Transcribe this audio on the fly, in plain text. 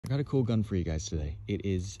Got a cool gun for you guys today. It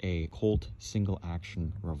is a Colt single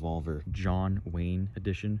action revolver, John Wayne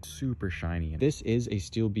edition, super shiny. This is a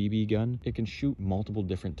steel BB gun. It can shoot multiple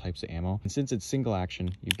different types of ammo. And since it's single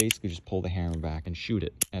action, you basically just pull the hammer back and shoot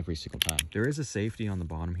it every single time. There is a safety on the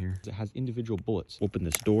bottom here. It has individual bullets. Open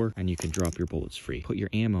this door and you can drop your bullets free. Put your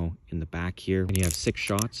ammo in the back here and you have 6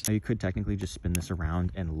 shots. Now you could technically just spin this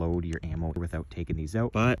around and load your ammo without taking these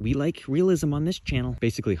out, but we like realism on this channel.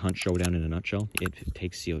 Basically Hunt Showdown in a nutshell. It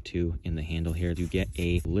takes CO2 in the handle here. You get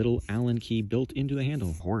a little Allen key built into the handle.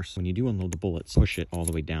 Of course, when you do unload the bullets, push it all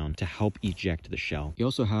the way down to help eject the shell. You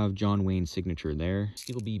also have John Wayne's signature there.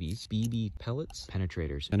 Steel BBs, BB pellets,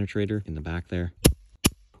 penetrators. Penetrator in the back there.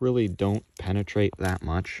 Really don't penetrate that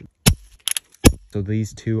much. So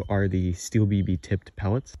these two are the steel BB tipped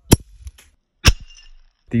pellets.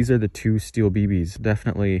 These are the 2 steel BBs.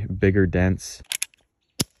 Definitely bigger dents.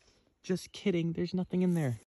 Just kidding, there's nothing in there.